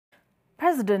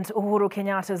President Uhuru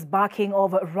Kenyatta's backing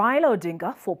of Raila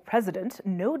Odinga for president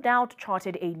no doubt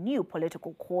charted a new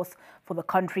political course for the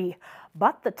country.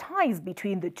 But the ties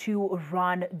between the two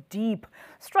run deep,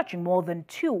 stretching more than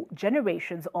 2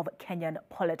 generations of Kenyan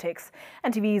politics.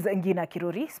 NTV's Ngina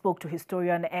Kiruri spoke to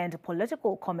historian and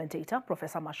political commentator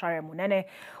Professor Macharia Munene,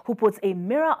 who puts a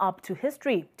mirror up to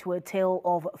history, to a tale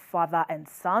of father and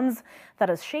sons that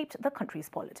has shaped the country's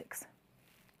politics.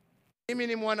 Mimi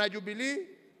ni mwana Jubilee,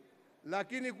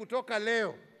 lakini kutoka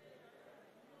leo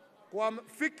kwa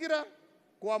fikira,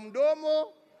 kwa mdomo,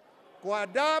 kwa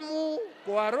damu,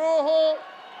 kwa roho.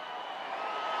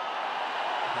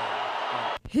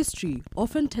 History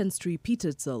often tends to repeat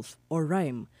itself or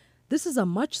rhyme. This is a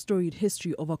much storied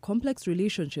history of a complex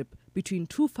relationship between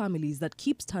two families that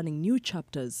keeps turning new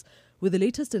chapters, with the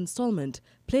latest installment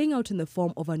playing out in the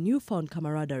form of a newfound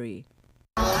camaraderie.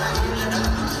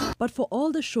 But for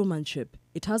all the showmanship,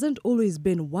 it hasn't always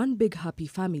been one big happy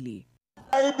family.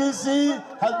 IBC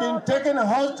has been taken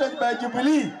hostage by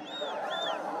Jubilee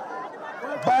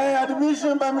by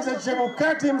admission by Mr.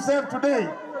 Chebukati himself today.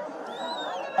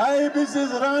 IBC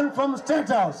is run from State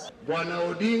House. Bwana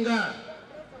Odinga,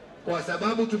 kwa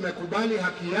sababu tumekubali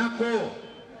haki yako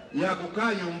ya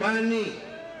kukaa nyumbani,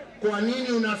 kwa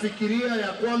nini unafikiria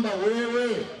ya kwamba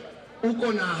wewe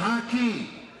uko na haki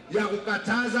ya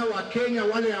kukataza Wakenya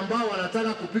wale ambao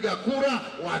wanataka kupiga kura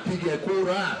wapige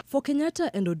kura? For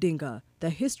Kenyatta and Odinga,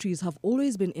 their histories have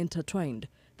always been intertwined.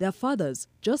 Their fathers,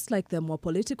 just like them, were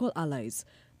political allies,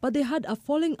 but they had a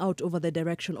falling out over the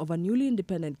direction of a newly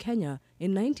independent Kenya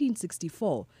in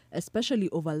 1964, especially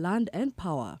over land and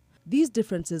power. These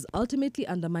differences ultimately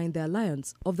undermined the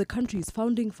alliance of the country's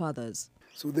founding fathers.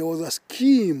 So there was a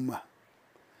scheme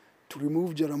to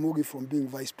remove Jaramogi from being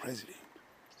vice president.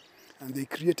 And they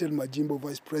created Majimbo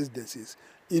vice presidencies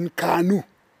in KANU,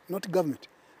 not government,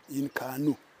 in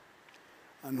KANU.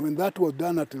 And when that was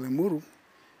done at Lemuru,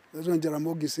 that's when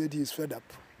Jaramogi said he's fed up.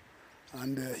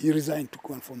 And he resigned to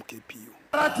go and form KPU.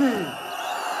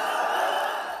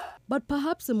 But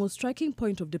perhaps the most striking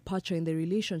point of departure in the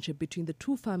relationship between the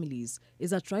two families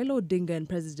is that Raila Odinga and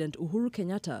President Uhuru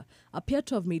Kenyatta appear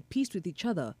to have made peace with each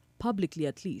other, publicly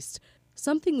at least,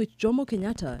 something which Jomo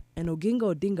Kenyatta and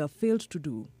Oginga Odinga failed to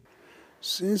do.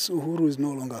 Since Uhuru is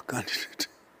no longer a candidate,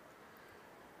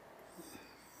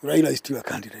 Raila is still a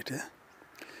candidate.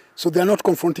 So they are not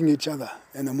confronting each other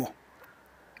anymore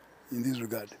in this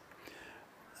regard.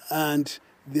 And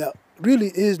there really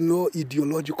is no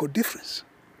ideological difference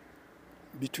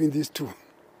between these two.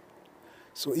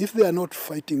 So if they are not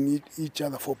fighting each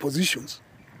other for positions,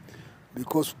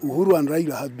 because Uhuru and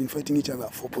Raila have been fighting each other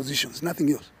for positions,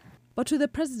 nothing else. But with the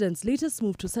president's latest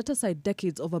move to set aside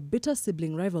decades of a bitter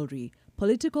sibling rivalry,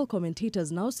 political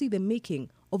commentators now see the making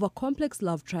of a complex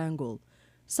love triangle.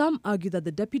 Some argue that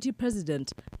the deputy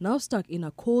president, now stuck in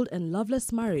a cold and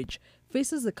loveless marriage,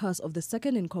 faces the curse of the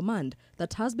second in command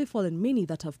that has befallen many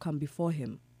that have come before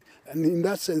him. And in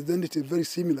that sense, then it is very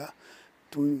similar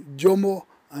to Jomo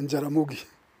and Jaramogi,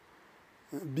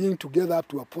 being together up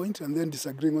to a point and then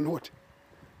disagreeing on what?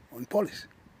 On policy.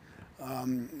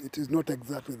 It is not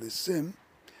exactly the same,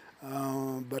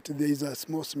 but there is a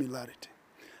small similarity.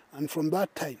 And from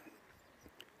that time,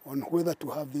 on whether to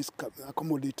have this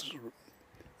accommodate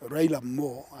Raila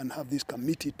more and have this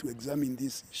committee to examine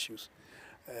these issues,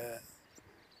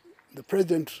 the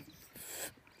president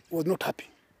was not happy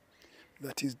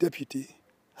that his deputy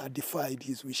had defied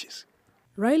his wishes.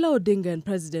 Raila Odinga and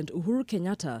President Uhuru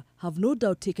Kenyatta have no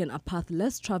doubt taken a path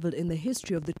less traveled in the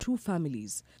history of the two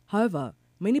families. However,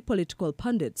 many political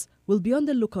pundits will be on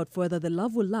the lookout for whether the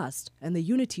love will last and the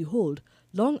unity hold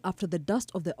long after the dust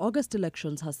of the August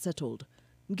elections has settled.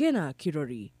 Ngina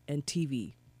Kiruri,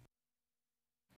 NTV.